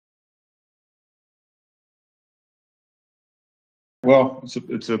Well,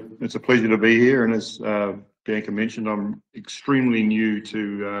 it's a pleasure to be here, and as Bianca mentioned, I'm extremely new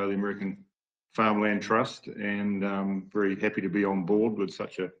to the American Farmland Trust, and very happy to be on board with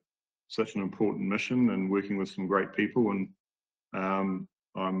such an important mission and working with some great people. And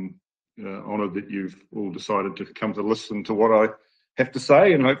I'm honoured that you've all decided to come to listen to what I have to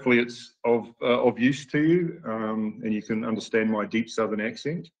say, and hopefully it's of use to you, and you can understand my deep Southern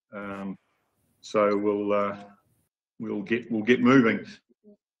accent. So we'll get moving.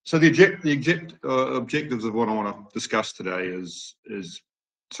 So the objectives of what I want to discuss today is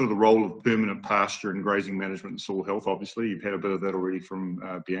sort of the role of permanent pasture and grazing management and soil health. Obviously, you've had a bit of that already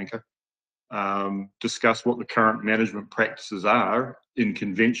from Bianca. Discuss what the current management practices are in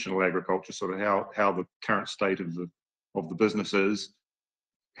conventional agriculture, sort of how the current state of the business is.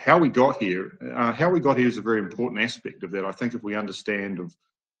 How we got here. How we got here is a very important aspect of that. I think if we understand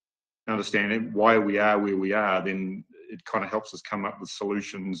why we are where we are, then it kind of helps us come up with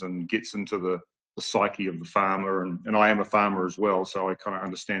solutions and gets into the psyche of the farmer. And I am a farmer as well, so I kind of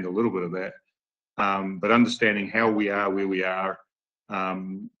understand a little bit of that. But understanding how we are where we are,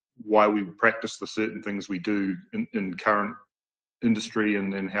 why we practice the certain things we do in current industry,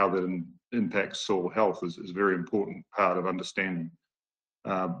 and then how that impacts soil health is a very important part of understanding.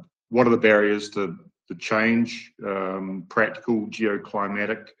 What are the barriers to the change, practical,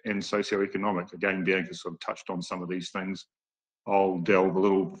 geoclimatic, and socioeconomic? Again, Bianca sort of touched on some of these things. I'll delve a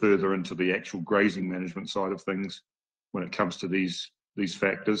little further into the actual grazing management side of things when it comes to these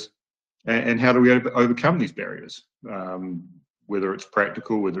factors, and how do we overcome these barriers, whether it's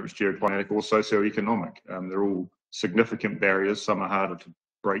practical, whether it's geoclimatic, or socioeconomic. They're all significant barriers. Some are harder to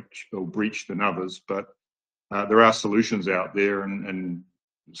breach than others, but there are solutions out there, and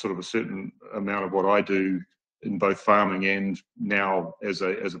sort of a certain amount of what I do in both farming and now as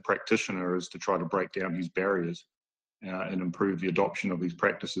a practitioner is to try to break down these barriers and improve the adoption of these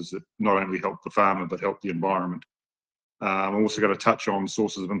practices that not only help the farmer but help the environment. I'm also going to touch on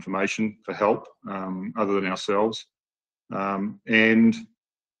sources of information for help other than ourselves, and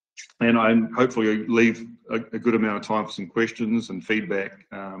I hopefully leave a good amount of time for some questions and feedback,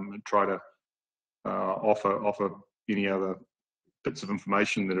 and try to offer any other bits of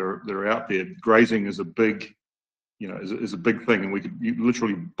information that are out there. Grazing is a big, is a big thing, and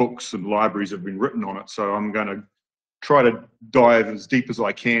literally books and libraries have been written on it. So I'm going to try to dive as deep as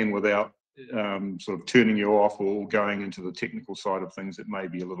I can without sort of turning you off or going into the technical side of things that may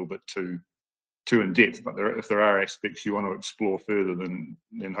be a little bit too in depth. But if there are aspects you want to explore further, then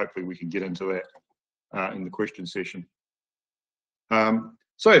hopefully we can get into that in the question session.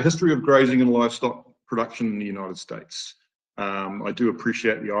 So, history of grazing and livestock production in the United States. I do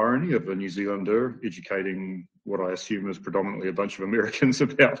appreciate the irony of a New Zealander educating what I assume is predominantly a bunch of Americans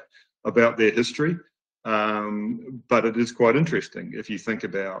about their history, but it is quite interesting if you think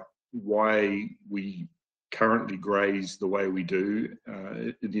about why we currently graze the way we do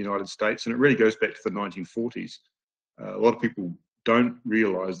in the United States, and it really goes back to the 1940s. A lot of people don't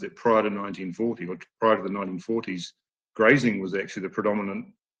realise that prior to 1940, or prior to the 1940s, grazing was actually the predominant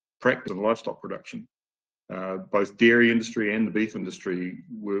practice of livestock production. Both dairy industry and the beef industry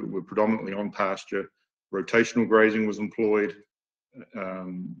were predominantly on pasture. Rotational grazing was employed.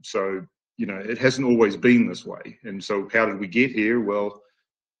 So, it hasn't always been this way. And so how did we get here? Well,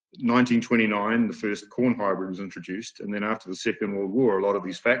 1929, the first corn hybrid was introduced. And then after the Second World War, a lot of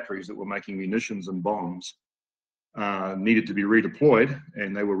these factories that were making munitions and bombs needed to be redeployed.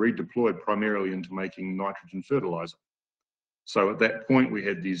 And they were redeployed primarily into making nitrogen fertilizer. So at that point, we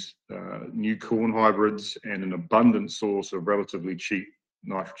had these new corn hybrids and an abundant source of relatively cheap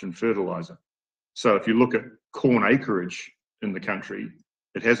nitrogen fertilizer. So if you look at corn acreage in the country,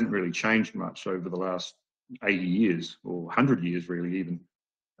 it hasn't really changed much over the last 80 years or 100 years really even.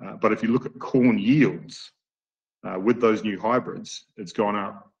 But if you look at corn yields with those new hybrids, it's gone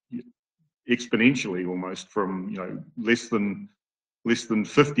up exponentially almost from less than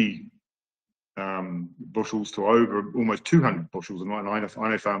 50 bushels to over almost 200 bushels, and I know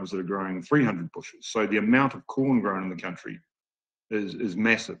farmers that are growing 300 bushels. So the amount of corn grown in the country is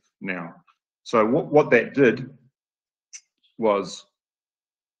massive now. So what that did was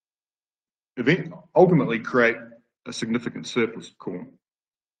ultimately create a significant surplus of corn.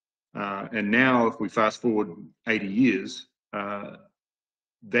 And now, if we fast forward 80 years, a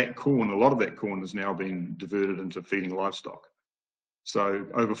lot of that corn is now being diverted into feeding livestock. So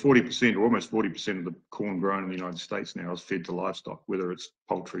over 40%, or almost 40% of the corn grown in the United States now is fed to livestock, whether it's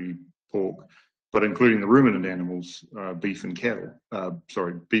poultry, pork, but including the ruminant animals, beef cattle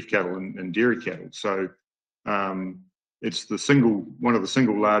and dairy cattle. So it's one of the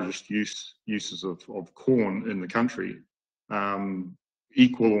single largest uses of corn in the country.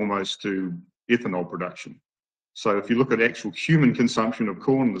 equal almost to ethanol production. So if you look at actual human consumption of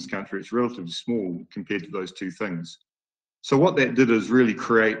corn in this country, it's relatively small compared to those two things. So what that did is really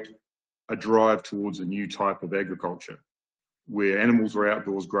create a drive towards a new type of agriculture, where animals were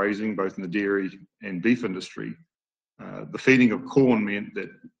outdoors grazing, both in the dairy and beef industry. The feeding of corn meant that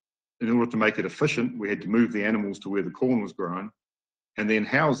in order to make it efficient, we had to move the animals to where the corn was grown and then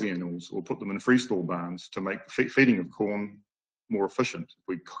house the animals or put them in freestall barns to make the feeding of corn more efficient. If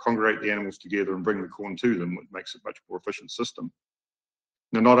we congregate the animals together and bring the corn to them, it makes a much more efficient system.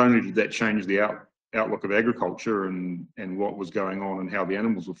 Now, not only did that change the outlook of agriculture and what was going on and how the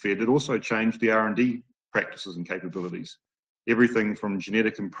animals were fed, it also changed the R&D practices and capabilities. Everything from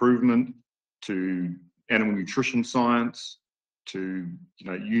genetic improvement to animal nutrition science to,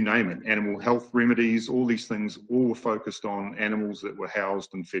 you name it, animal health remedies, all these things all were focused on animals that were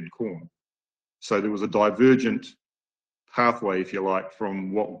housed and fed corn. So there was a divergent pathway, if you like,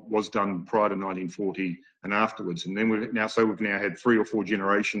 from what was done prior to 1940 and afterwards. And then we've now had 3 or 4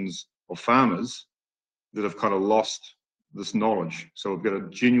 generations of farmers that have kind of lost this knowledge. So we've got a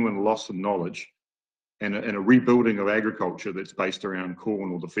genuine loss of knowledge and a rebuilding of agriculture that's based around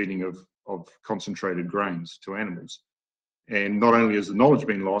corn or the feeding of concentrated grains to animals. And not only has the knowledge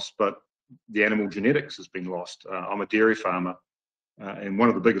been lost, but the animal genetics has been lost. I'm a dairy farmer, and one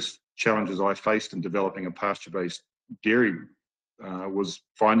of the biggest challenges I faced in developing a pasture-based dairy was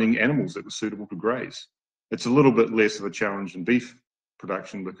finding animals that were suitable to graze. It's a little bit less of a challenge in beef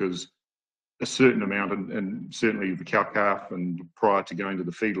production because a certain amount, and certainly the cow-calf and prior to going to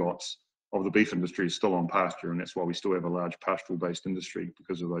the feedlots of the beef industry is still on pasture, and that's why we still have a large pastoral-based industry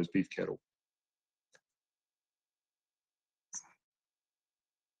because of those beef cattle.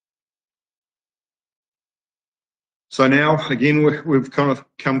 So now, again, we've kind of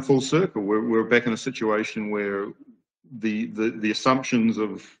come full circle. We're back in a situation where the assumptions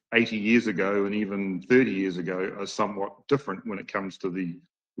of 80 years ago and even 30 years ago are somewhat different when it comes to the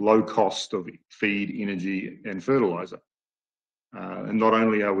low cost of feed, energy, and fertilizer. And not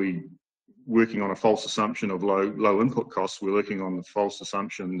only are we working on a false assumption of low input costs, we're working on the false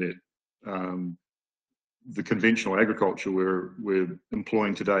assumption that the conventional agriculture we're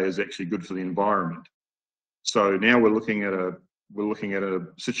employing today is actually good for the environment. So now we're looking at a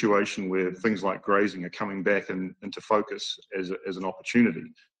situation where things like grazing are coming back into focus as an opportunity.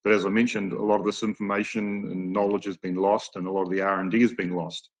 But as I mentioned, a lot of this information and knowledge has been lost, and a lot of the R&D has been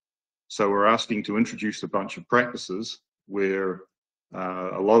lost. So we're asking to introduce a bunch of practices where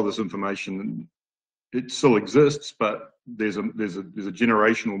a lot of this information, it still exists, but there's a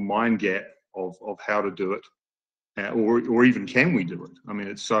generational mind gap of how to do it, or even can we do it? I mean,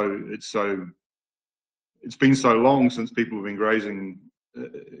 it's been so long since people have been grazing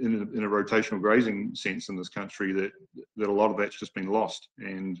in a rotational grazing sense in this country that a lot of that's just been lost,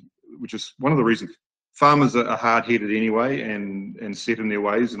 and which is one of the reasons farmers are hard-headed anyway and set in their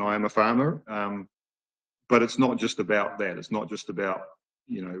ways, and I am a farmer, but it's not just about that. It's not just about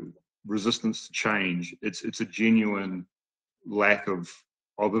resistance to change. It's a genuine lack of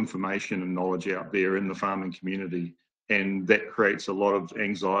information and knowledge out there in the farming community. And that creates a lot of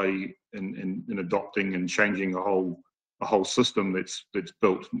anxiety in adopting and changing a whole system that's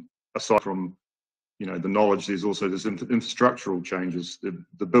built. Aside from the knowledge, there's infrastructural changes,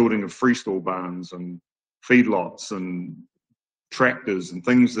 the building of freestall barns and feedlots and tractors and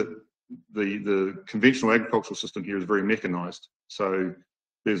things that the conventional agricultural system here is very mechanized. So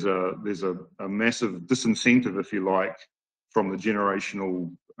there's a massive disincentive, if you like, from the generational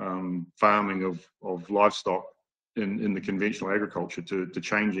farming of livestock in the conventional agriculture to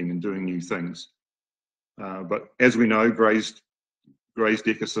changing and doing new things. But as we know, grazed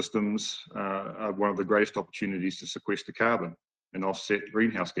ecosystems are one of the greatest opportunities to sequester carbon and offset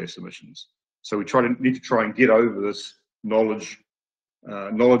greenhouse gas emissions. So we need to try and get over this knowledge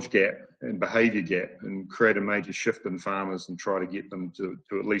gap and behaviour gap and create a major shift in farmers and try to get them to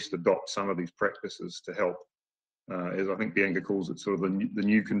at least adopt some of these practices to help. As I think Bianca calls it, sort of the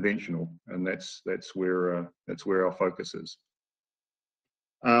new conventional, and that's where our focus is.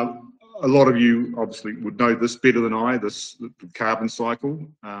 A lot of you obviously would know this better than I, the carbon cycle.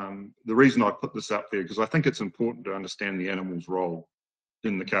 The reason I put this up there because I think it's important to understand the animal's role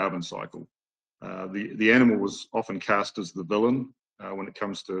in the carbon cycle. The animal was often cast as the villain when it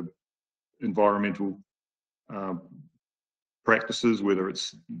comes to environmental practices, whether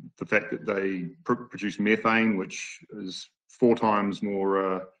it's the fact that they produce methane, which is four times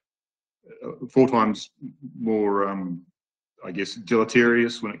more, I guess,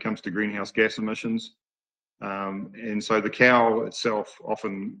 deleterious when it comes to greenhouse gas emissions. And so the cow itself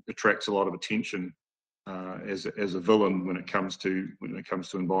often attracts a lot of attention as a villain when it comes to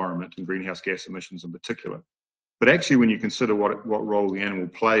environment and greenhouse gas emissions in particular. But actually, when you consider what role the animal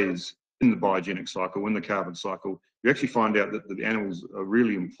plays in the biogenic cycle, in the carbon cycle, you actually find out that the animals are a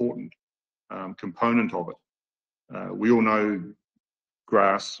really important component of it. We all know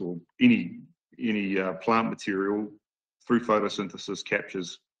grass or any plant material through photosynthesis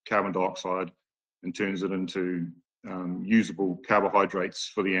captures carbon dioxide and turns it into usable carbohydrates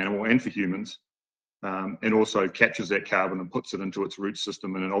for the animal and for humans, and also captures that carbon and puts it into its root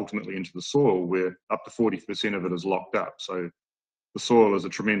system and then ultimately into the soil, where up to 40% of it is locked up. So the soil is a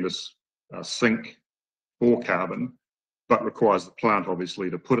tremendous sink for carbon, but requires the plant obviously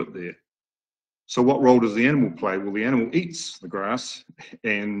to put it there. So what role does the animal play? Well, the animal eats the grass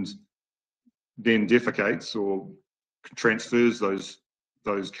and then defecates or transfers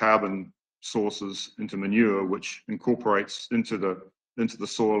those carbon sources into manure, which incorporates into the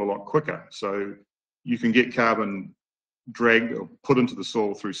soil a lot quicker. So you can get carbon dragged or put into the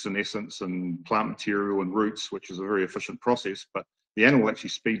soil through senescence and plant material and roots, which is a very efficient process, but the animal actually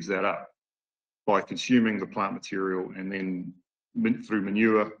speeds that up by consuming the plant material and then through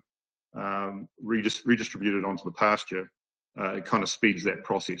manure redistributed onto the pasture. It kind of speeds that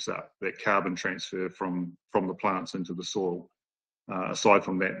process up, that carbon transfer from the plants into the soil. Aside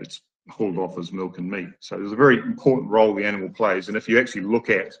from that, it's hauled off as milk and meat. So there's a very important role the animal plays. And if you actually look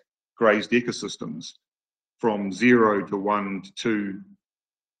at grazed ecosystems from 0 to 1 to 2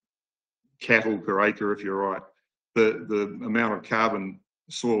 cattle per acre, if you're right, the amount of carbon,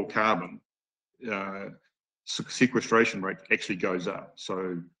 soil carbon, sequestration rate actually goes up.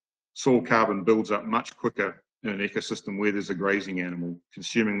 So soil carbon builds up much quicker in an ecosystem where there's a grazing animal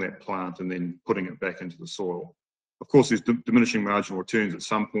consuming that plant and then putting it back into the soil. Of course, there's diminishing marginal returns. At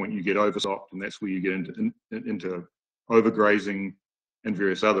some point you get overstocked, and that's where you get into overgrazing and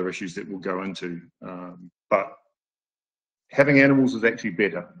various other issues that we'll go into. But having animals is actually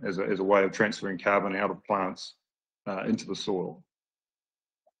better as a way of transferring carbon out of plants into the soil.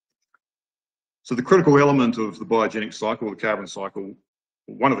 So the critical element of the biogenic cycle, the carbon cycle,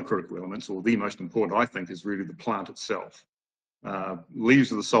 one of the critical elements, or the most important, I think, is really the plant itself.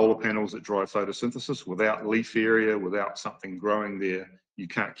 Leaves are the solar panels that drive photosynthesis. Without leaf area, without something growing there, you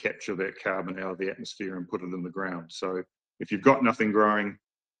can't capture that carbon out of the atmosphere and put it in the ground. So if you've got nothing growing,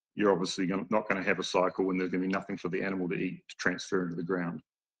 you're obviously not going to have a cycle, and there's going to be nothing for the animal to eat to transfer into the ground.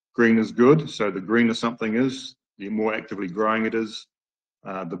 Green is good, so the greener something is, the more actively growing it is,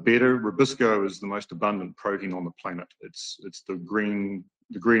 the better. Rubisco is the most abundant protein on the planet. It's the green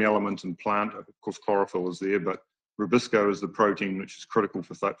element in plant. Of course, chlorophyll is there, but Rubisco is the protein which is critical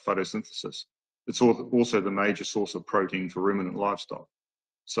for photosynthesis. It's also the major source of protein for ruminant livestock.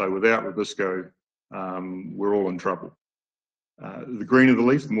 So without Rubisco, we're all in trouble. The greener the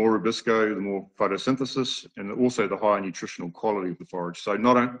leaf, the more Rubisco, the more photosynthesis, and also the higher nutritional quality of the forage. So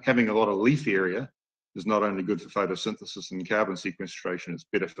having a lot of leaf area is not only good for photosynthesis and carbon sequestration, it's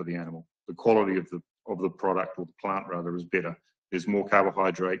better for the animal. The quality of the product, or the plant rather, is better. There's more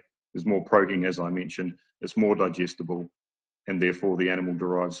carbohydrate, there's more protein, as I mentioned, it's more digestible, and therefore the animal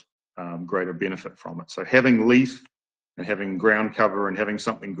derives greater benefit from it. So having leaf and having ground cover and having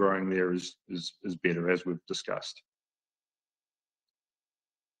something growing there is better, as we've discussed.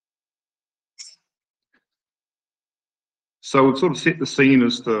 So we've sort of set the scene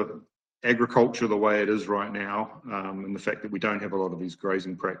as to agriculture the way it is right now, and the fact that we don't have a lot of these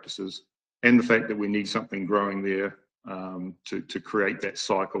grazing practices, and the fact that we need something growing there to create that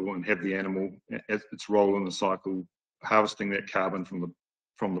cycle and have the animal at its role in the cycle, harvesting that carbon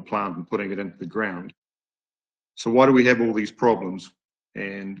from the plant and putting it into the ground. So why do we have all these problems?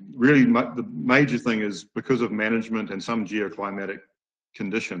 And really the major thing is because of management and some geoclimatic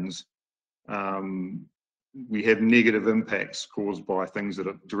conditions. We have negative impacts caused by things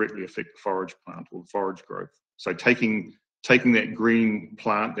that directly affect the forage plant or forage growth. So taking that green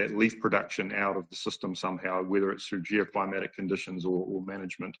plant, that leaf production out of the system somehow, whether it's through geoclimatic conditions or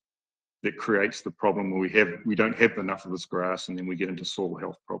management, that creates the problem where we don't have enough of this grass, and then we get into soil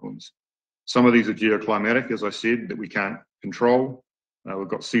health problems. Some of these are geoclimatic, as I said, that we can't control. We've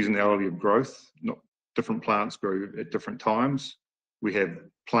got seasonality of growth. Different plants grow at different times. We have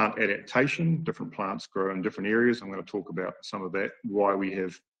plant adaptation. Different plants grow in different areas. I'm going to talk about some of that, why we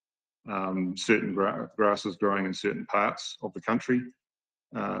have certain grasses growing in certain parts of the country.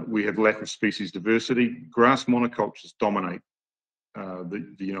 We have lack of species diversity. Grass monocultures dominate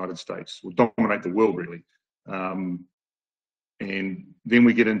the United States, or dominate the world really. And then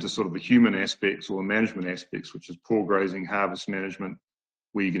we get into sort of the human aspects or the management aspects, which is poor grazing, harvest management,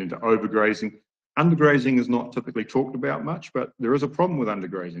 where you get into overgrazing. Undergrazing is not typically talked about much, but there is a problem with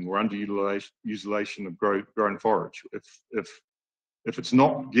undergrazing or underutilization of grown forage. If it's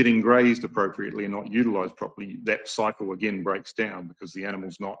not getting grazed appropriately and not utilized properly, that cycle again breaks down because the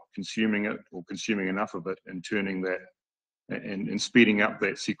animal's not consuming it or consuming enough of it and turning that and speeding up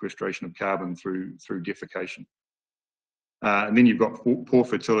that sequestration of carbon through defecation. And then you've got poor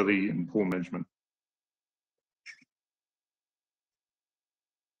fertility and poor management.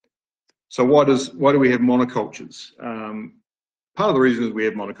 So why do we have monocultures? Part of the reason is we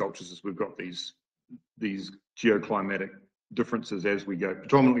have monocultures is we've got these geoclimatic differences as we go,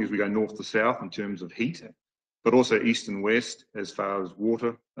 predominantly as we go north to south in terms of heat, but also east and west as far as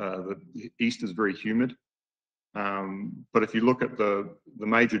water. The east is very humid. But if you look at the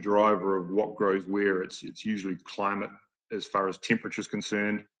major driver of what grows where, it's usually climate as far as temperature is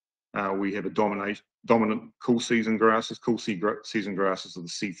concerned. We have a dominant cool season grasses. Cool season grasses are the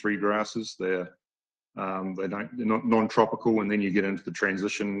C3 grasses. They're not non-tropical, and then you get into the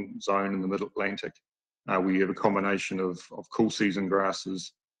transition zone in the Mid-Atlantic. We have a combination of cool season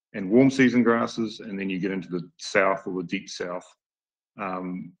grasses and warm season grasses, and then you get into the south or the deep south,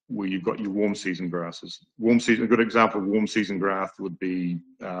 where you've got your warm season grasses. A good example of warm season grass would be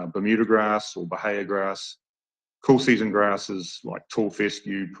Bermuda grass or Bahia grass. Cool season grasses like tall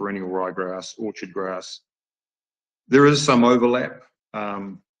fescue, perennial ryegrass, orchard grass. There is some overlap,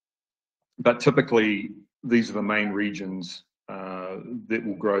 but typically these are the main regions that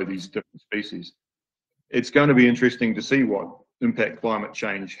will grow these different species. It's going to be interesting to see what impact climate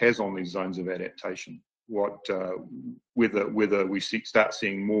change has on these zones of adaptation. Whether we start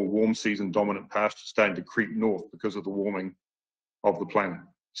seeing more warm season dominant pastures starting to creep north because of the warming of the planet.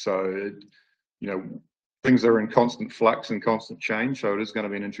 So, things are in constant flux and constant change. So it is going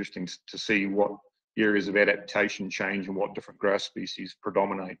to be interesting to see what areas of adaptation change and what different grass species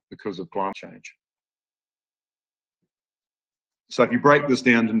predominate because of climate change. So if you break this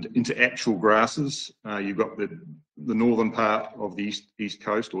down into actual grasses, you've got the northern part of the east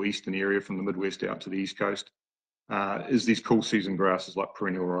coast or eastern area from the Midwest out to the east coast is these cool season grasses like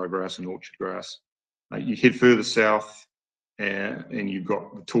perennial ryegrass and orchard grass. You head further south and you've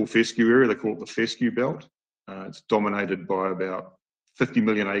got the tall fescue area. They call it the fescue belt. It's dominated by about 50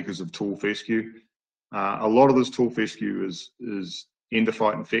 million acres of tall fescue. A lot of this tall fescue is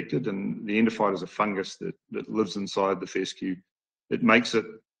endophyte infected, and the endophyte is a fungus that lives inside the fescue. It makes it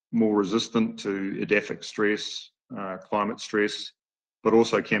more resistant to edaphic stress, climate stress, but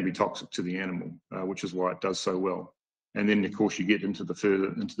also can be toxic to the animal, which is why it does so well. And then, of course, you get into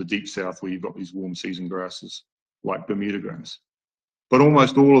the deep south where you've got these warm season grasses like Bermuda grass. But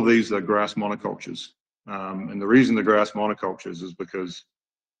almost all of these are grass monocultures. And the reason they're grass monocultures is because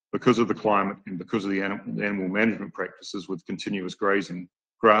of the climate and because of the animal management practices with continuous grazing.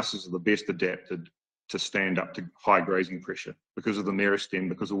 Grasses are the best adapted to stand up to high grazing pressure because of the meristem,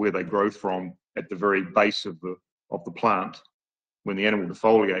 because of where they grow from at the very base of the plant. When the animal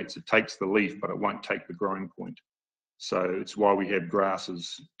defoliates, it takes the leaf, but it won't take the growing point. So it's why we have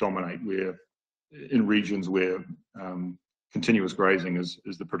grasses dominate in regions where continuous grazing is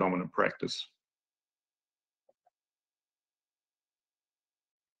the predominant practice.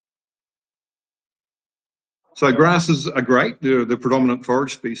 So grasses are great. They're the predominant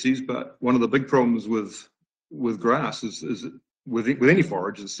forage species, but one of the big problems with grass is with any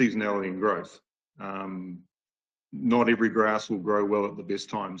forage is seasonality and growth. Not every grass will grow well at the best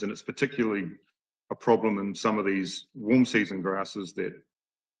times, and it's particularly a problem in some of these warm season grasses that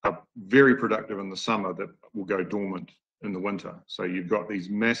are very productive in the summer that will go dormant in the winter. So you've got these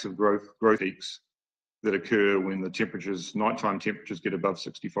massive growth peaks that occur when the nighttime temperatures get above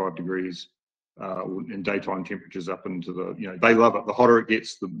 65 degrees. And daytime temperatures up into they love it. The hotter it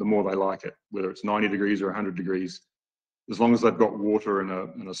gets, the more they like it, whether it's 90 degrees or 100 degrees. As long as they've got water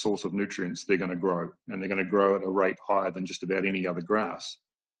and a source of nutrients, they're going to grow, and they're going to grow at a rate higher than just about any other grass.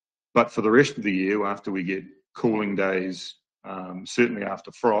 But for the rest of the year, after we get cooling days, certainly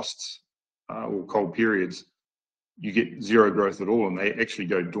after frosts or cold periods, you get zero growth at all, and they actually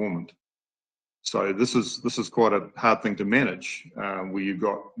go dormant. So this is quite a hard thing to manage, where you've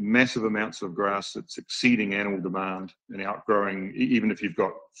got massive amounts of grass that's exceeding animal demand and outgrowing. Even if you've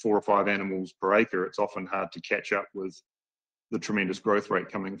got 4 or 5 animals per acre, it's often hard to catch up with the tremendous growth rate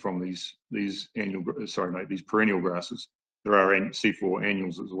coming from these perennial grasses. There are C4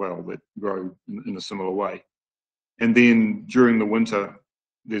 annuals as well that grow in a similar way. And then during the winter,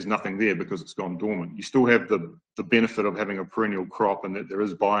 there's nothing there because it's gone dormant. You still have the benefit of having a perennial crop and that there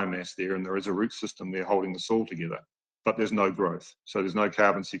is biomass there and there is a root system there holding the soil together, but there's no growth. So there's no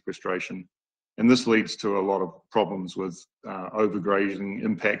carbon sequestration. And this leads to a lot of problems with overgrazing,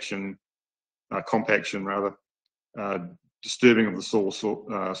 impaction, compaction rather, disturbing of the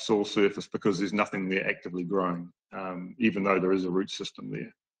soil surface because there's nothing there actively growing, even though there is a root system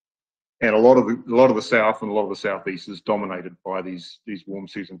there. And a lot of the south and a lot of the southeast is dominated by these warm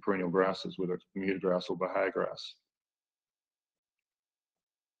season perennial grasses, whether it's Bermuda grass or Bahia grass.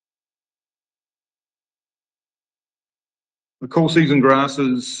 The cool season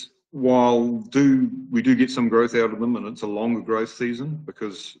grasses, while we do get some growth out of them, and it's a longer growth season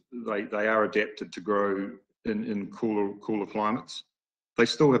because they are adapted to grow in cooler climates, they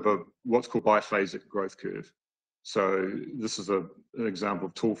still have what's called biphasic growth curve. So this is an example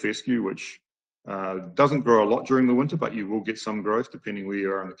of tall fescue, which doesn't grow a lot during the winter, but you will get some growth depending where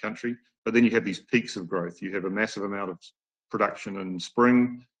you are in the country. But then you have these peaks of growth. You have a massive amount of production in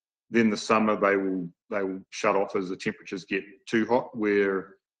spring. Then the summer they will shut off as the temperatures get too hot,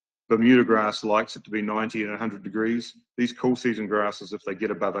 where Bermuda grass likes it to be 90 and 100 degrees. These cool season grasses, if they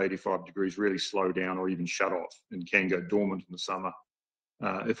get above 85 degrees, really slow down or even shut off and can go dormant in the summer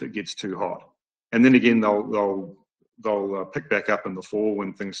if it gets too hot. And then again, they'll pick back up in the fall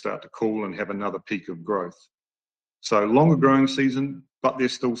when things start to cool and have another peak of growth. So longer growing season, but they're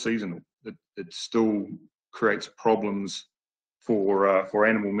still seasonal. It still creates problems for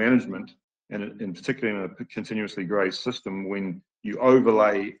animal management, and particularly in a continuously grazed system when you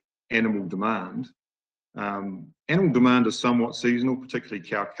overlay animal demand. Animal demand is somewhat seasonal, particularly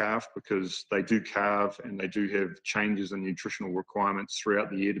cow-calf, because they do calve and they do have changes in nutritional requirements throughout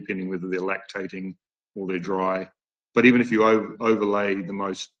the year, depending whether they're lactating or they're dry. But even if you overlay the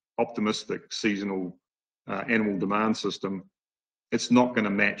most optimistic seasonal animal demand system, it's not going to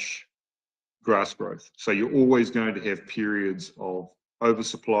match grass growth. So you're always going to have periods of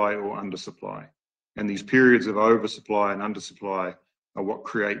oversupply or undersupply. And these periods of oversupply and undersupply are what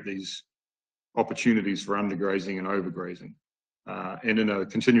create these opportunities for undergrazing and overgrazing. And in a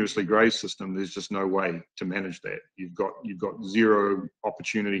continuously grazed system, there's just no way to manage that. You've got zero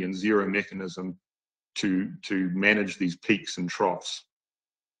opportunity and zero mechanism to manage these peaks and troughs.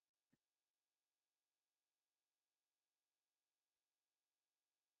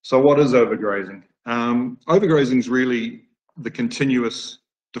 So what is overgrazing? Overgrazing is really the continuous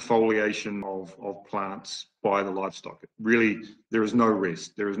defoliation of plants by the livestock. Really, there is no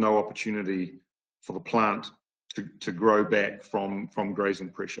rest. There is no opportunity for the plant to grow back from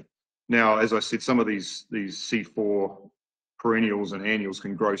grazing pressure. Now, as I said, some of these C4 perennials and annuals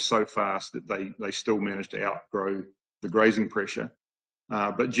can grow so fast that they still manage to outgrow the grazing pressure.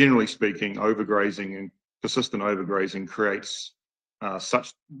 But generally speaking, overgrazing and persistent overgrazing creates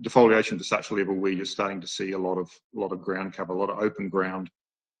such defoliation to such level where you're starting to see a lot of ground cover, a lot of open ground,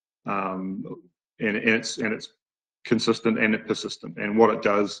 and it's consistent and it's persistent. And what it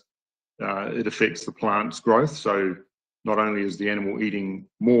does, it affects the plant's growth. So not only is the animal eating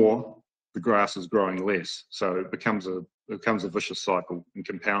more, the grass is growing less. So it becomes a vicious cycle and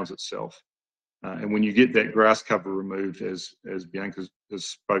compounds itself. And when you get that grass cover removed, as Bianca has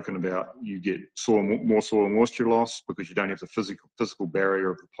spoken about, you get more soil moisture loss because you don't have the physical barrier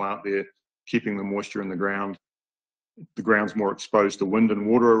of the plant there, keeping the moisture in the ground. The ground's more exposed to wind and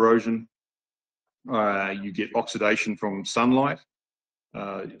water erosion. You get oxidation from sunlight.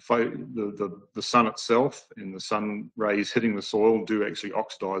 The sun itself and the sun rays hitting the soil do actually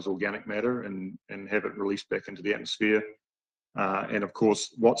oxidize organic matter and have it released back into the atmosphere. And of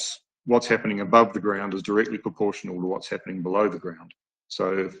course, what's happening above the ground is directly proportional to what's happening below the ground.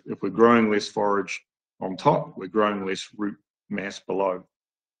 So if we're growing less forage on top, we're growing less root mass below.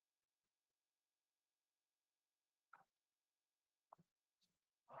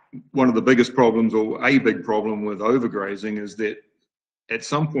 One of the biggest problems, or a big problem with overgrazing, is that at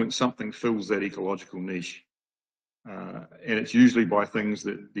some point something fills that ecological niche. And it's usually by things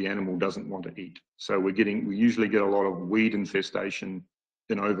that the animal doesn't want to eat. So we usually get a lot of weed infestation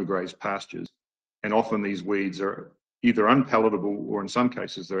in overgrazed pastures, and often these weeds are either unpalatable or in some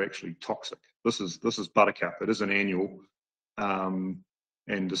cases they're actually toxic. This is buttercup. It is an annual, and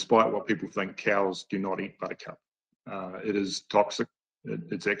despite what people think, cows do not eat buttercup. It is toxic.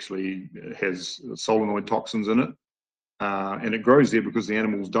 It has solenoid toxins in it, and it grows there because the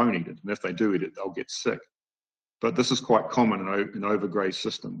animals don't eat it, and if they do eat it, they'll get sick. But this is quite common in overgrazed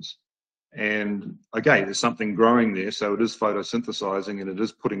systems. And okay, there's something growing there, so it is photosynthesizing and it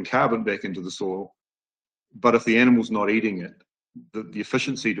is putting carbon back into the soil. But if the animal's not eating it, the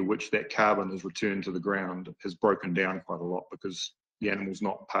efficiency to which that carbon is returned to the ground has broken down quite a lot because the animal's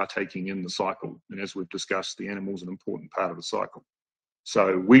not partaking in the cycle. And as we've discussed, the animal's an important part of the cycle.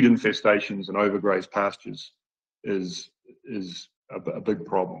 So weed infestations and overgrazed pastures is a big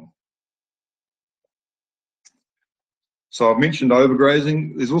problem. So I've mentioned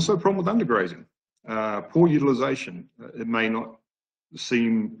overgrazing. There's also a problem with undergrazing. Poor utilization. It may not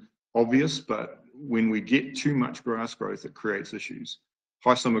seem obvious, but when we get too much grass growth, it creates issues.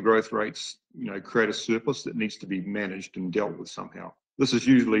 High summer growth rates, create a surplus that needs to be managed and dealt with somehow. This is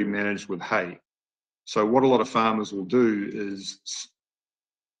usually managed with hay. So what a lot of farmers will do is,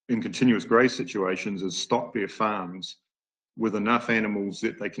 in continuous graze situations, is stock their farms with enough animals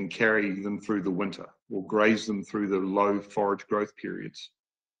that they can carry them through the winter or graze them through the low forage growth periods.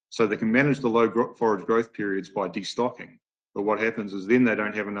 So they can manage the low forage growth periods by destocking. But what happens is then they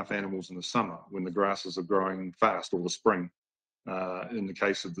don't have enough animals in the summer when the grasses are growing fast, or the spring, in the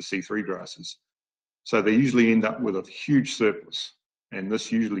case of the C3 grasses. So they usually end up with a huge surplus, and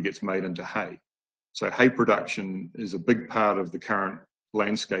this usually gets made into hay. So hay production is a big part of the current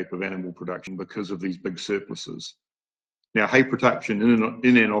landscape of animal production because of these big surpluses. Now, hay production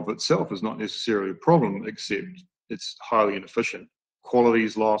in and of itself is not necessarily a problem, except it's highly inefficient. Quality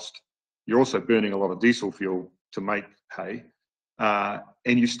is lost. You're also burning a lot of diesel fuel to make hay,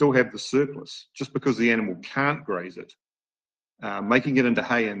 and you still have the surplus. Just because the animal can't graze it, making it into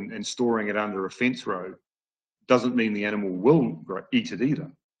hay and storing it under a fence row doesn't mean the animal will eat it either,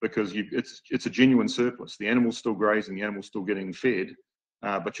 because it's a genuine surplus. The animal's still grazing, the animal's still getting fed,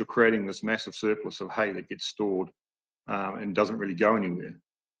 but you're creating this massive surplus of hay that gets stored and doesn't really go anywhere.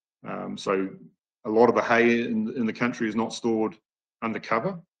 So a lot of the hay in the country is not stored under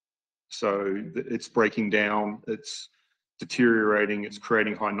cover. So it's breaking down, it's deteriorating, it's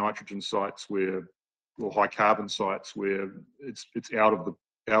creating high nitrogen sites or high carbon sites where it's out of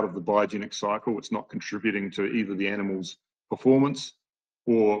the biogenic cycle. It's not contributing to either the animal's performance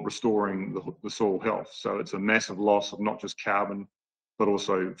or restoring the soil health. So it's a massive loss of not just carbon, but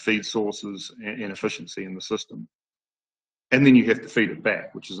also feed sources and efficiency in the system. And then you have to feed it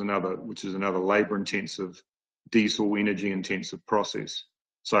back, which is another labor-intensive, diesel, energy-intensive process.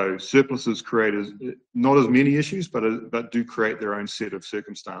 So surpluses create not as many issues, but do create their own set of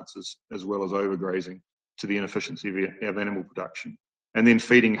circumstances, as well as overgrazing, to the inefficiency of animal production. And then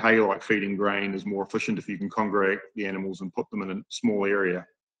feeding hay, like feeding grain, is more efficient if you can congregate the animals and put them in a small area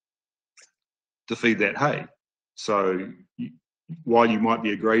to feed that hay. So while you might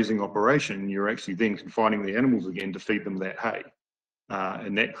be a grazing operation, you're actually then confining the animals again to feed them that hay,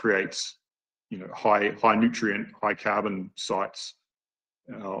 and that creates, high nutrient, high carbon sites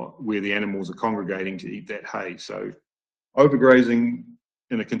where the animals are congregating to eat that hay. So overgrazing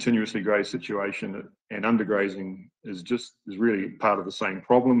in a continuously grazed situation and undergrazing is really part of the same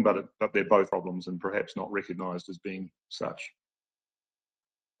problem, but they're both problems and perhaps not recognised as being such.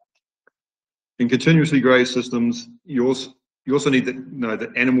 In continuously grazed systems, you also need to know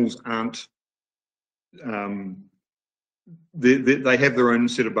that animals aren't, they have their own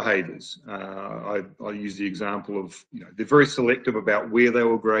set of behaviours. I use the example of, they're very selective about where they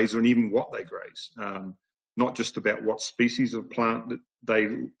will graze and even what they graze. Not just about what species of plant that they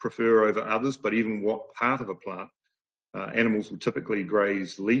prefer over others, but even what part of a plant. Animals will typically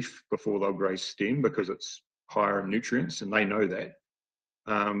graze leaf before they'll graze stem because it's higher in nutrients, and they know that.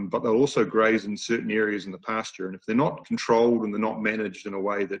 But they'll also graze in certain areas in the pasture, and if they're not controlled and they're not managed in a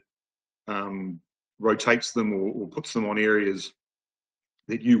way that rotates them or puts them on areas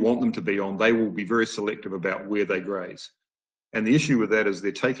that you want them to be on, they will be very selective about where they graze. And the issue with that is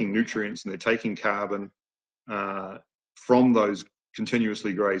they're taking nutrients and they're taking carbon from those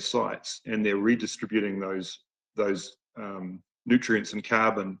continuously grazed sites, and they're redistributing those nutrients and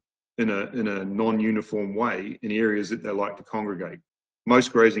carbon in a non-uniform way in areas that they like to congregate.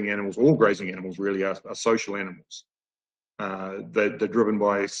 Most grazing animals, all grazing animals really, are social animals. They're driven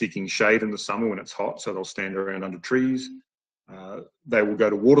by seeking shade in the summer when it's hot, so they'll stand around under trees. They will go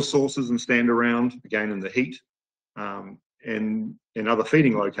to water sources and stand around, again in the heat. And in other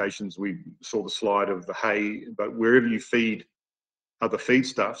feeding locations, we saw the slide of the hay, but wherever you feed other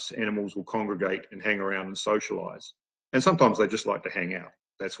feedstuffs, animals will congregate and hang around and socialise. And sometimes they just like to hang out.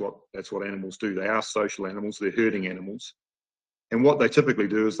 That's what animals do. They are social animals, they're herding animals. And what they typically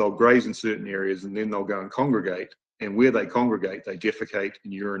do is they'll graze in certain areas and then they'll go and congregate. And where they congregate, they defecate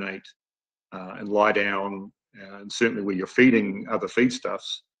and urinate and lie down. And certainly where you're feeding other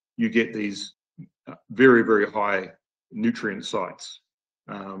feedstuffs, you get these very, very high nutrient sites.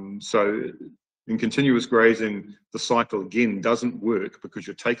 So in continuous grazing, the cycle again doesn't work because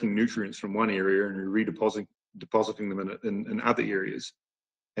you're taking nutrients from one area and you're depositing them in other areas.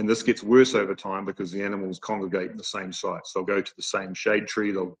 And this gets worse over time because the animals congregate in the same sites. They'll go to the same shade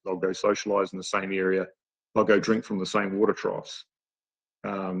tree, they'll go socialise in the same area, they'll go drink from the same water troughs.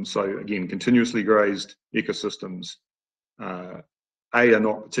 So again, continuously grazed ecosystems are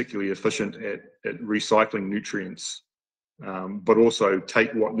not particularly efficient at recycling nutrients but also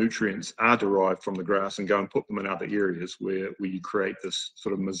take what nutrients are derived from the grass and go and put them in other areas where you create this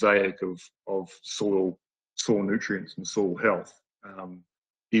sort of mosaic of soil nutrients and soil health,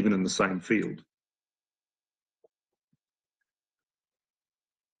 even in the same field.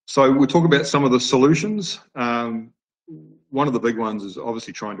 So we'll talk about some of the solutions. One of the big ones is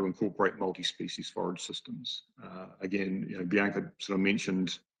obviously trying to incorporate multi-species forage systems. Again, you know, Bianca sort of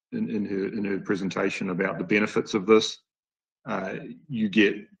mentioned in her presentation about the benefits of this. You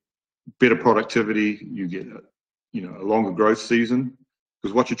get better productivity, you get a longer growth season,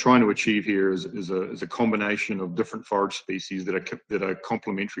 because what you're trying to achieve here is a combination of different forage species that are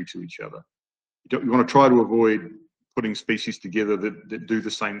complementary to each other. You want to try to avoid putting species together that do the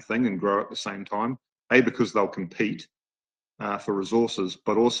same thing and grow at the same time, because they'll compete for resources,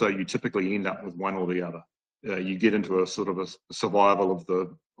 but also you typically end up with one or the other. You get into a sort of a survival of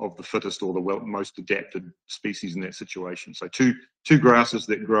the fittest or the most adapted species in that situation. So two grasses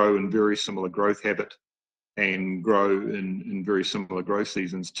that grow in very similar growth habit and grow in very similar growth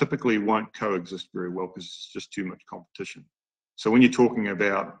seasons typically won't coexist very well because it's just too much competition. So when you're talking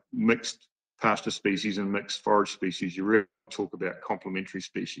about mixed pasture species and mixed forage species, you really talk about complementary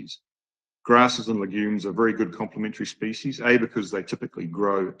species. Grasses and legumes are very good complementary species, because they typically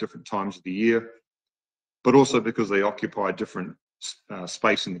grow at different times of the year, but also because they occupy different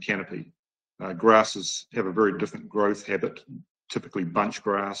space in the canopy. Grasses have a very different growth habit. Typically bunch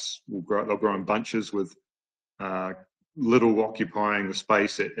grass they'll grow in bunches with little occupying the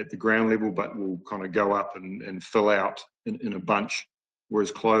space at the ground level, but will kind of go up and fill out in a bunch,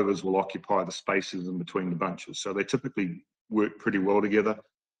 whereas clovers will occupy the spaces in between the bunches. So they typically work pretty well together.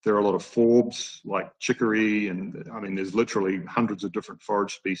 There are a lot of forbs like chicory, and I mean, there's literally hundreds of different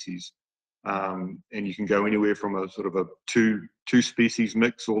forage species. And you can go anywhere from a sort of a two species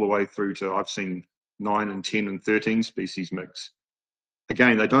mix all the way through to, I've seen 9 and 10 and 13 species mix.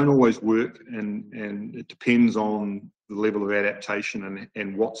 Again, they don't always work, and it depends on the level of adaptation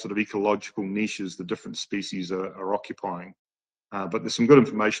and what sort of ecological niches the different species are occupying. But there's some good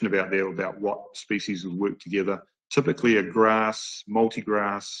information about what species will work together. Typically a grass,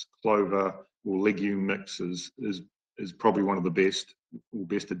 multi-grass, clover or legume mix is probably one of the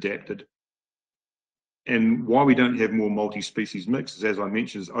best adapted. And why we don't have more multi-species mixes, as I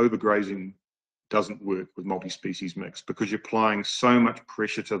mentioned, is overgrazing doesn't work with multi-species mix, because you're applying so much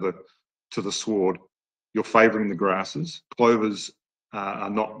pressure to the sward. You're favouring the grasses. Clovers are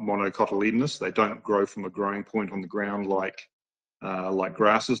not monocotyledonous. They don't grow from a growing point on the ground like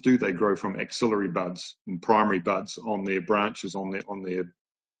grasses do. They grow from axillary buds and primary buds on their branches, on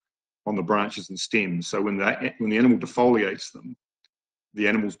the branches and stems. So when the animal defoliates them, the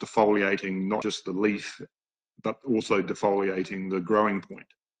animal's defoliating not just the leaf, but also defoliating the growing point.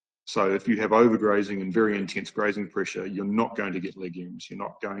 So if you have overgrazing and very intense grazing pressure, you're not going to get legumes.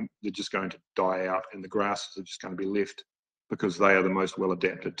 They're just going to die out, and the grasses are just going to be left because they are the most well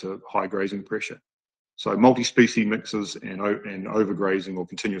adapted to high grazing pressure. So multi-species mixes and overgrazing or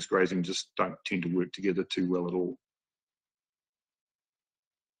continuous grazing just don't tend to work together too well at all.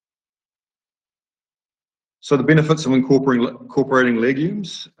 So the benefits of incorporating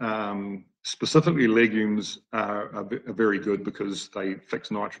legumes, specifically legumes are very good because they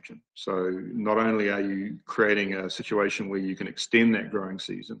fix nitrogen. So not only are you creating a situation where you can extend that growing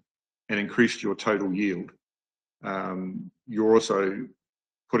season and increase your total yield, you're also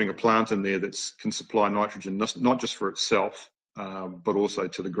putting a plant in there that can supply nitrogen, not just for itself, but also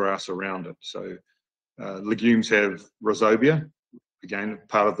to the grass around it. So legumes have rhizobia, again,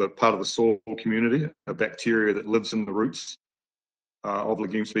 part of the soil community, a bacteria that lives in the roots of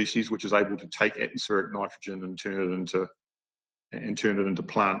legume species, which is able to take atmospheric nitrogen and turn it into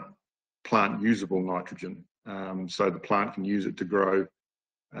plant usable nitrogen. So the plant can use it to grow,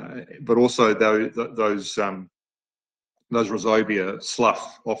 but also those rhizobia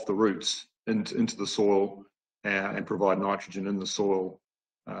slough off the roots into the soil and provide nitrogen in the soil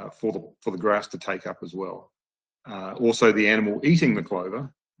for the grass to take up as well. Also, the animal eating the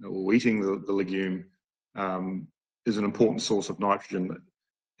clover or eating the legume is an important source of nitrogen.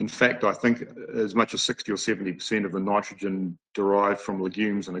 In fact, I think as much as 60 or 70% of the nitrogen derived from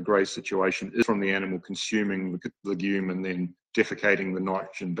legumes in a graze situation is from the animal consuming the legume and then defecating the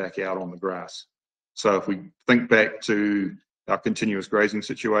nitrogen back out on the grass. So if we think back to our continuous grazing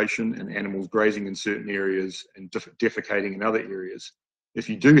situation and animals grazing in certain areas and defecating in other areas, if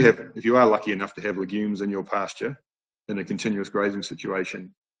you are lucky enough to have legumes in your pasture in a continuous grazing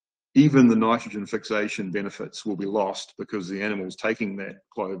situation, even the nitrogen fixation benefits will be lost because the animal's taking that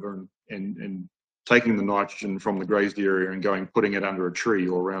clover and taking the nitrogen from the grazed area and putting it under a tree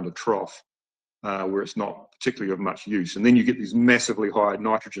or around a trough where it's not particularly of much use. And then you get these massively high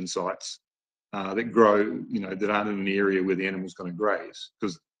nitrogen sites that grow, that aren't in an area where the animal's going to graze.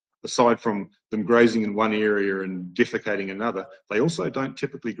 Because aside from them grazing in one area and defecating another, they also don't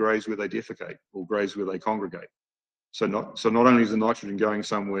typically graze where they defecate or graze where they congregate. So not only is the nitrogen going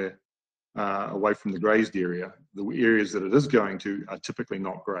somewhere away from the grazed area, the areas that it is going to are typically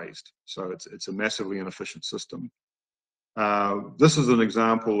not grazed. So it's a massively inefficient system. This is an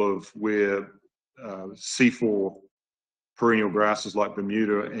example of where C4 perennial grasses like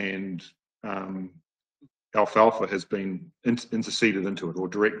Bermuda and alfalfa has been interseeded into it or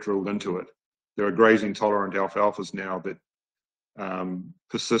direct drilled into it. There are grazing tolerant alfalfas now that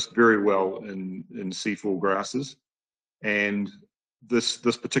persist very well in C4 grasses. And this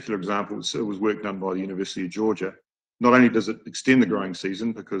particular example, it was work done by the University of Georgia. Not only does it extend the growing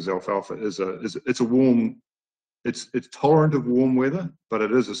season because alfalfa it's tolerant of warm weather, but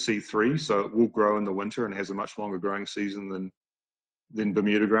it is a C3, so it will grow in the winter and has a much longer growing season than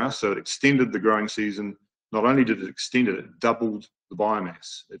Bermuda grass. So it extended the growing season. Not only did it extend it, it doubled the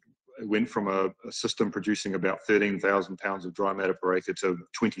biomass. It went from a system producing about 13,000 pounds of dry matter per acre to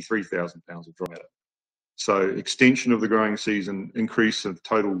 23,000 pounds of dry matter. So extension of the growing season, increase of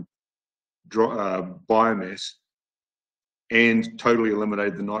total biomass, and totally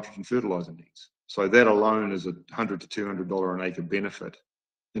eliminated the nitrogen fertilizer needs. So that alone is a $100 to $200 an acre benefit,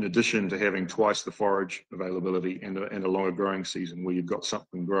 in addition to having twice the forage availability and a longer growing season where you've got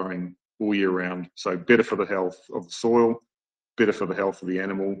something growing all year round. So better for the health of the soil, better for the health of the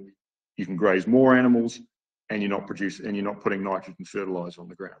animal. You can graze more animals, and you're not putting nitrogen fertilizer on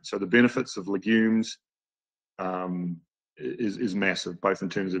the ground. So the benefits of legumes is massive, both in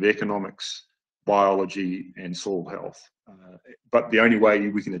terms of economics, biology, and soil health. But the only way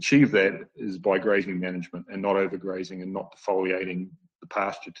we can achieve that is by grazing management and not overgrazing and not defoliating the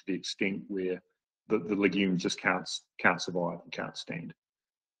pasture to the extent where the legumes just can't survive and can't stand.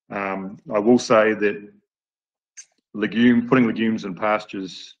 I will say that putting legumes in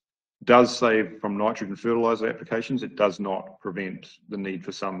pastures does save from nitrogen fertilizer applications. It does not prevent the need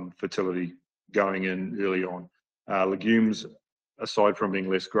for some fertility going in early on. Legumes, aside from being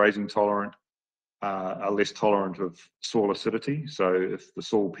less grazing tolerant, are less tolerant of soil acidity. So if the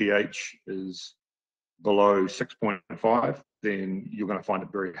soil pH is below 6.5, then you're going to find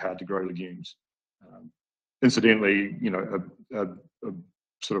it very hard to grow legumes. Incidentally, a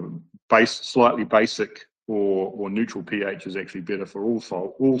sort of slightly basic or neutral pH is actually better for all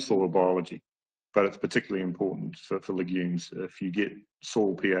soil biology, but it's particularly important for legumes. If you get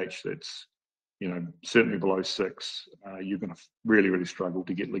soil pH that's certainly below 6, you're going to really, really struggle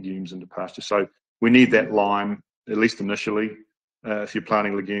to get legumes into pasture. So we need that lime, at least initially, if you're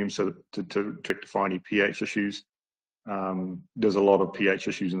planting legumes, so to rectify any pH issues. There's a lot of pH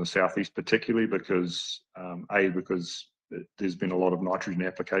issues in the southeast, particularly because there's been a lot of nitrogen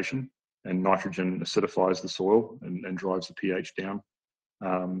application, and nitrogen acidifies the soil and drives the pH down.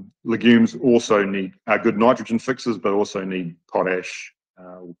 Legumes also are good nitrogen fixers, but also need potash,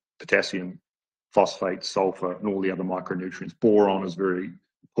 potassium, phosphate, sulfur, and all the other micronutrients. Boron is very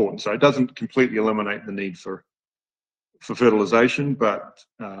important. So it doesn't completely eliminate the need for fertilization, but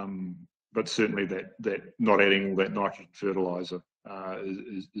certainly that not adding all that nitrogen fertilizer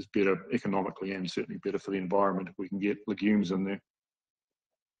is better economically and certainly better for the environment if we can get legumes in there.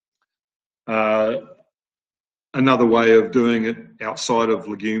 Another way of doing it outside of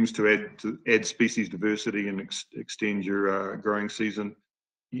legumes to add species diversity and extend your growing season,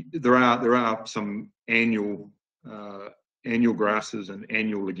 there are some annual grasses and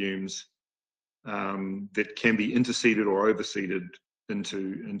annual legumes that can be interseeded or overseeded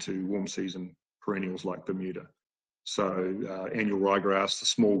into warm season perennials like Bermuda. So annual ryegrass, the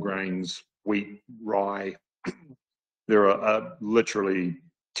small grains, wheat, rye. There are literally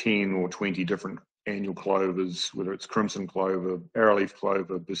 10 or 20 different annual clovers, whether it's crimson clover, arrowleaf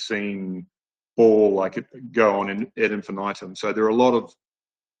clover, basine, ball, go on ad infinitum. So there are a lot of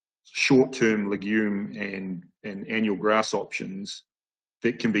short-term legume and annual grass options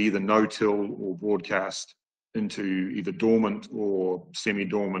that can be either no-till or broadcast into either dormant or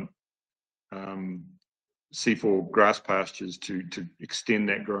semi-dormant C4 grass pastures to extend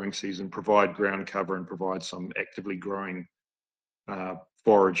that growing season, provide ground cover, and provide some actively growing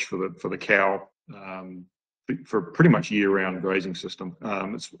forage for the cow for pretty much year-round grazing system.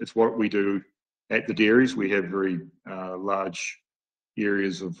 It's what we do at the dairies. We have very large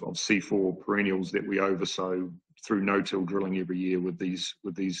areas of C4 perennials that we oversow through no-till drilling every year with these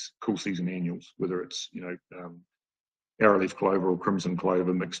cool season annuals, whether it's arrowleaf clover or crimson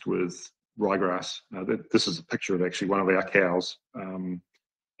clover mixed with ryegrass. This is a picture of actually one of our cows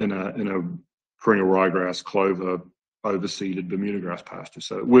in a perennial ryegrass, clover, overseeded Bermuda grass pasture.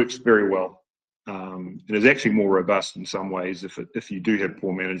 So it works very well, and is actually more robust in some ways if you do have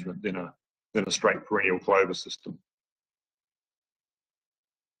poor management than a straight perennial clover system.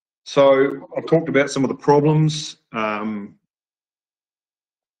 So I've talked about some of the problems, and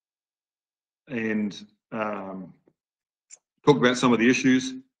talked about some of the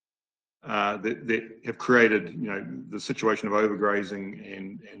issues that have created, the situation of overgrazing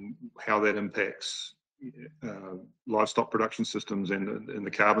and how that impacts livestock production systems and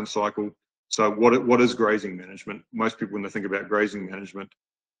the carbon cycle. So what is grazing management? Most people, when they think about grazing management,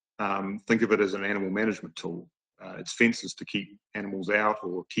 think of it as an animal management tool. It's fences to keep animals out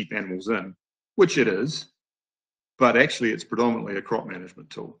or keep animals in, which it is, but actually it's predominantly a crop management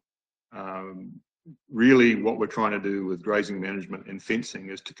tool. Really what we're trying to do with grazing management and fencing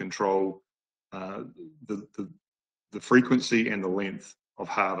is to control the frequency and the length of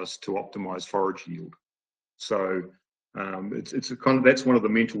harvest to optimize forage yield. So it's a kind of, that's one of the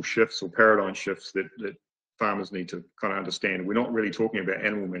mental shifts or paradigm shifts that farmers need to kind of understand. We're not really talking about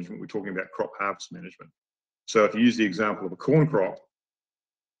animal management, we're talking about crop harvest management. So if you use the example of a corn crop,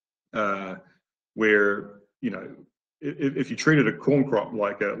 where, if you treated a corn crop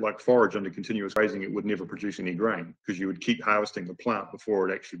like forage under continuous grazing, it would never produce any grain, because you would keep harvesting the plant before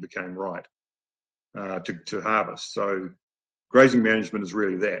it actually became right to harvest. So grazing management is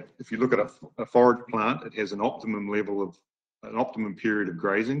really that. If you look at a forage plant, it has an optimum period of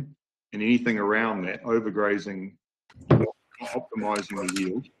grazing, and anything around that, overgrazing, you're not optimizing the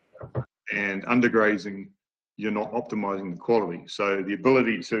yield, and undergrazing, you're not optimizing the quality. So the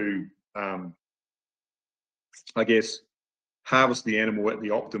ability to I guess, harvest the animal at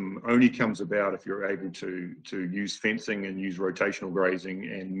the optimum only comes about if you're able to use fencing and use rotational grazing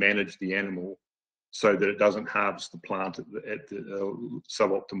and manage the animal so that it doesn't harvest the plant at the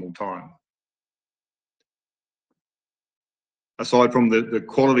suboptimal time. Aside from the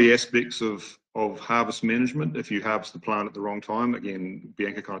quality aspects of harvest management, if you harvest the plant at the wrong time, again,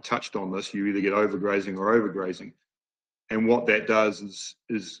 Bianca kind of touched on this, you either get overgrazing or overgrazing. And what that does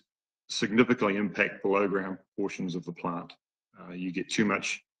is significantly impact below ground portions of the plant. You get too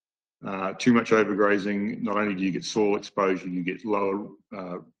much overgrazing. Not only do you get soil exposure, you get lower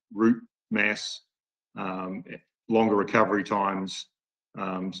root mass, longer recovery times,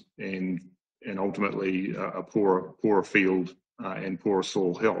 and ultimately a poorer field and poorer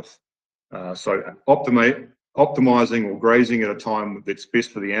soil health. So optimizing or grazing at a time that's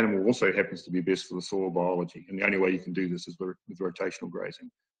best for the animal also happens to be best for the soil biology. And the only way you can do this is with rotational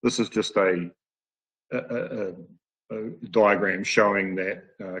grazing. This is just a diagram showing that,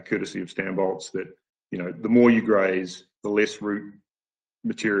 courtesy of Stan Boltz, that the more you graze, the less root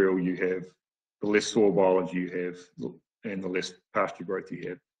material you have, the less soil biology you have, and the less pasture growth you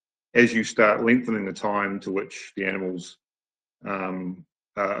have. As you start lengthening the time to which the animals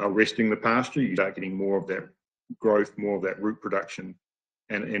are resting the pasture, you start getting more of that growth, more of that root production,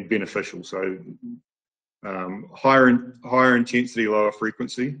 and beneficial. So higher intensity, lower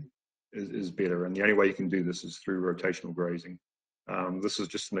frequency is better, and the only way you can do this is through rotational grazing. This is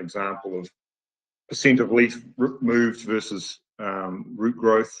just an example of percent of leaf moved versus root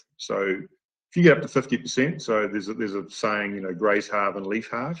growth. So if you get up to 50%, so there's a saying, graze halve and leaf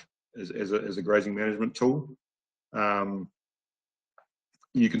halve as a grazing management tool.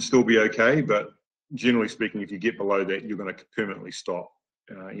 You can still be okay, but generally speaking, if you get below that, you're going to permanently stop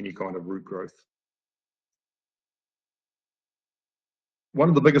any kind of root growth. One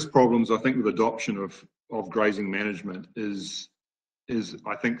of the biggest problems, I think, with adoption of grazing management is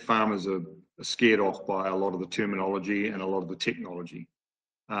I think farmers are scared off by a lot of the terminology and a lot of the technology.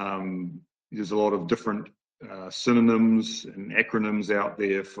 There's a lot of different synonyms and acronyms out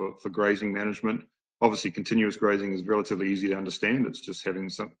there for grazing management. Obviously, continuous grazing is relatively easy to understand. It's just having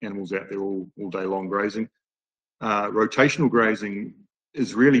some animals out there all day long grazing. Rotational grazing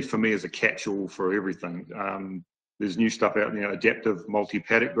is really, for me, as a catch-all for everything. There's new stuff out now, adaptive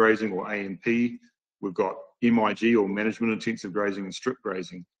multi-paddock grazing, or AMP. We've got MIG, or management intensive grazing, and strip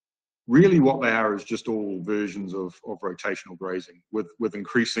grazing. Really what they are is just all versions of rotational grazing with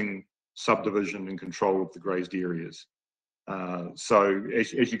increasing subdivision and control of the grazed areas. So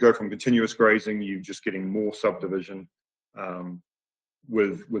as you go from continuous grazing, you're just getting more subdivision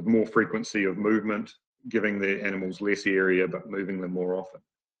with more frequency of movement, giving the animals less area but moving them more often.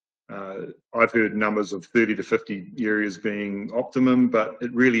 I've heard numbers of 30 to 50 areas being optimum, but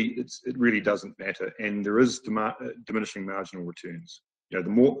it really doesn't matter, and there is diminishing marginal returns. The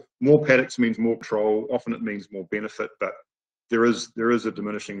more paddocks means more control. Often it means more benefit, but there is a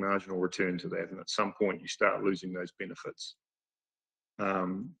diminishing marginal return to that, and at some point you start losing those benefits.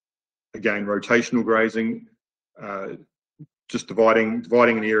 Again, rotational grazing, just dividing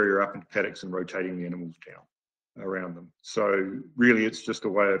an area up into paddocks and rotating the animals down around them. So really it's just a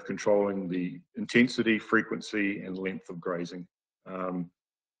way of controlling the intensity, frequency and length of grazing.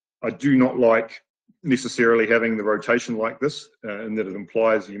 I do not like necessarily having the rotation like this, in that it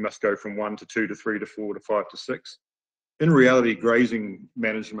implies you must go from 1 to 2 to 3 to 4 to 5 to 6. In reality, grazing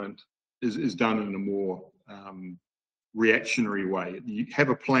management is done in a more reactionary way. You have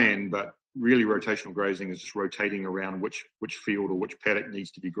a plan, but really rotational grazing is just rotating around which field or which paddock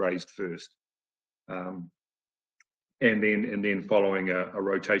needs to be grazed first, and then following a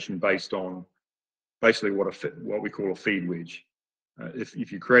rotation based on basically what we call a feed wedge.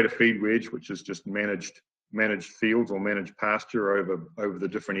 If you create a feed wedge, which is just managed fields or managed pasture over the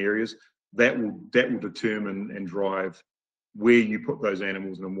different areas, that will determine and drive where you put those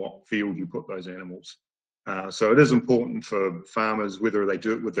animals and in what field you put those animals. So it is important for farmers, whether they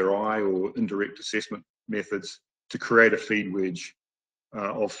do it with their eye or indirect assessment methods, to create a feed wedge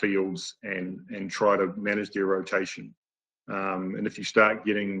of fields and try to manage their rotation. And if you start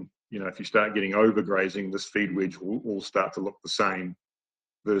getting overgrazing, this feed wedge will all start to look the same,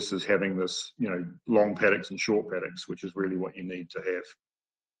 versus having this, long paddocks and short paddocks, which is really what you need to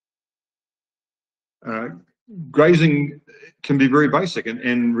have. Grazing can be very basic,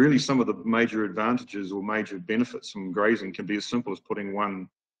 and really some of the major advantages or major benefits from grazing can be as simple as putting one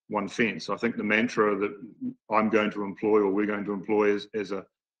fence. I think the mantra that I'm going to employ, or we're going to employ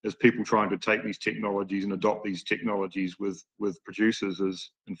as people trying to take these technologies and adopt these technologies with producers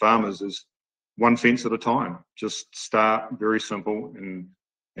and farmers, is one fence at a time. Just start very simple and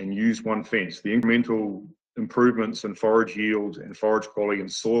use one fence. The incremental improvements in forage yield and forage quality and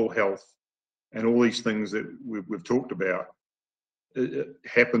soil health and all these things that we've talked about, it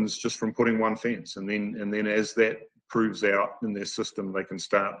happens just from putting one fence, and then as that proves out in their system, they can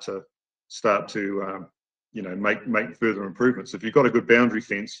start to make further improvements. If you've got a good boundary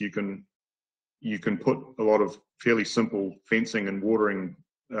fence, you can put a lot of fairly simple fencing and watering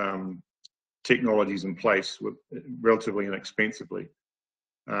technologies in place relatively inexpensively.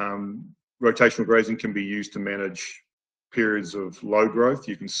 Rotational grazing can be used to manage periods of low growth.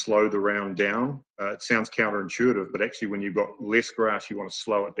 You can slow the round down. It sounds counterintuitive, but actually when you've got less grass, you want to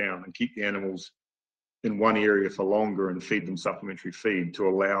slow it down and keep the animals in one area for longer and feed them supplementary feed to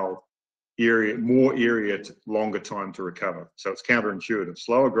allow more area longer time to recover. So it's counterintuitive.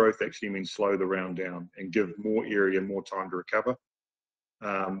 Slower growth actually means slow the round down and give more area more time to recover.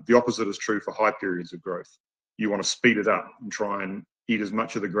 The opposite is true for high periods of growth. You want to speed it up and try and eat as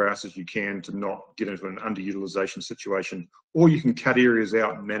much of the grass as you can to not get into an underutilization situation, or you can cut areas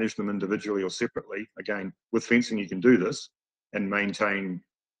out and manage them individually or separately. Again, with fencing you can do this and maintain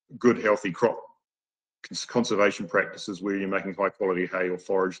good healthy crop conservation practices where you're making high quality hay or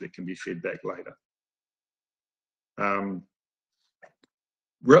forage that can be fed back later.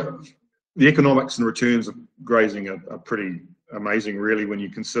 The economics and returns of grazing are pretty amazing, really, when you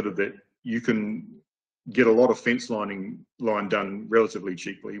consider that you can get a lot of fence line done relatively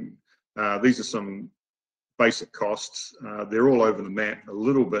cheaply. These are some basic costs. They're all over the map a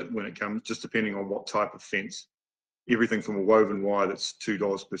little bit when it comes, just depending on what type of fence. Everything from a woven wire that's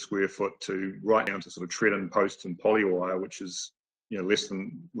 $2 per square foot to right down to sort of tread-in posts and poly wire, which is less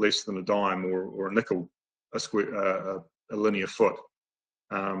than a dime or a nickel a linear foot.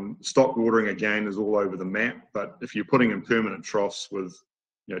 Stock watering again is all over the map, but if you're putting in permanent troughs with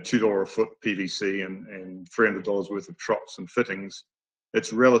 $2 a foot PVC and $300 worth of troughs and fittings,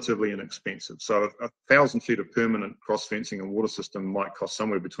 it's relatively inexpensive. So 1,000 feet of permanent cross fencing and water system might cost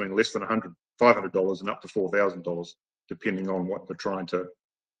somewhere between less than $500 and up to $4,000, depending on what they're trying to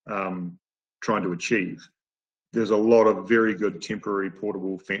achieve. There's a lot of very good temporary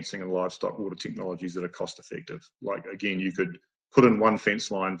portable fencing and livestock water technologies that are cost effective. Like, again, you could put in one fence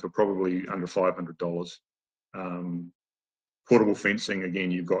line for probably under $500. Portable fencing,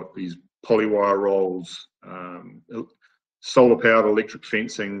 again, you've got these polywire rolls, solar powered electric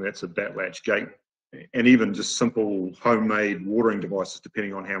fencing, that's a bat latch gate, and even just simple homemade watering devices,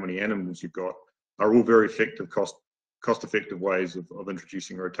 depending on how many animals you've got, are all very effective, cost effective ways of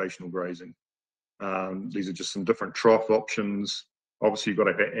introducing rotational grazing. These are just some different trough options. Obviously, you've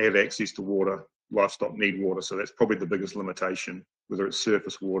got to have access to water. Livestock need water, so that's probably the biggest limitation, whether it's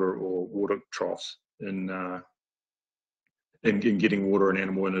surface water or water troughs in getting water and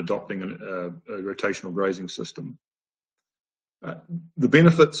animal and adopting a rotational grazing system. The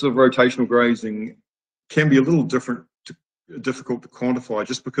benefits of rotational grazing can be a little difficult to quantify,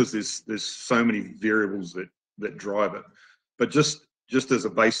 just because there's so many variables that drive it. But just as a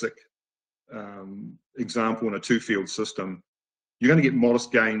basic example, in a 2-field system, you're going to get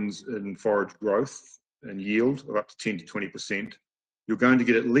modest gains in forage growth and yield of up to 10 to 20%. You're going to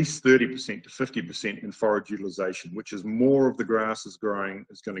get at least 30% to 50% in forage utilization, which is more of the grass is growing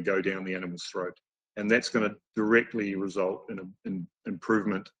is going to go down the animal's throat. And that's going to directly result in an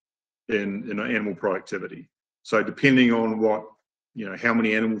improvement in animal productivity. So depending on what, how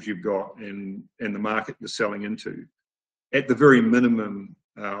many animals you've got and the market you're selling into, at the very minimum,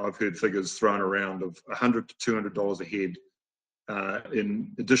 I've heard figures thrown around of $100 to $200 a head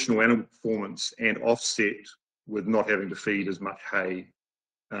in additional animal performance and offset with not having to feed as much hay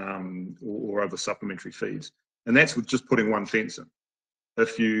or other supplementary feeds. And that's with just putting one fence in.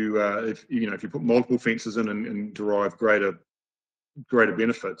 If you put multiple fences in and derive greater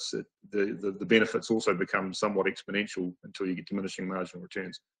benefits, the benefits also become somewhat exponential until you get diminishing marginal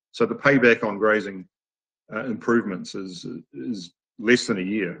returns. So the payback on grazing improvements is less than a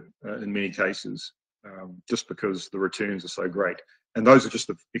year in many cases, just because the returns are so great. And those are just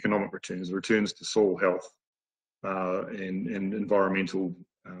the economic returns. The returns to soil health and environmental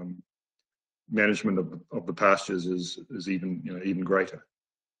management of the pastures is even greater.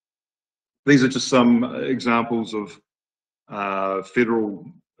 These are just some examples of federal,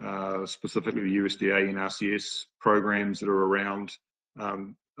 specifically the USDA and RCS programs that are around.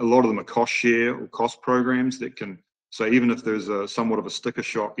 A lot of them are cost share or cost programs that can, so even if there's somewhat of a sticker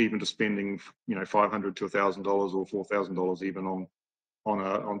shock, even to spending $500 to $1,000 or $4,000 even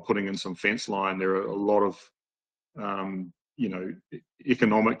on putting in some fence line, there are a lot of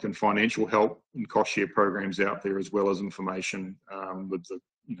economic and financial help and cost share programs out there, as well as information with the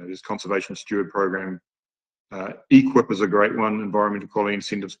there's conservation steward program. EQIP is a great one, environmental quality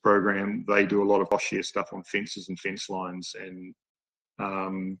incentives program. They do a lot of cost share stuff on fences and fence lines, and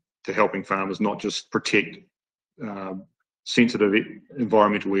to helping farmers not just protect sensitive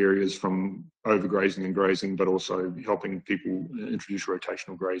environmental areas from overgrazing and grazing, but also helping people introduce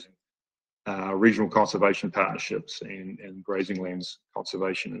rotational grazing. Regional conservation partnerships and grazing lands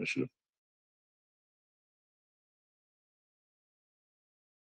conservation initiative.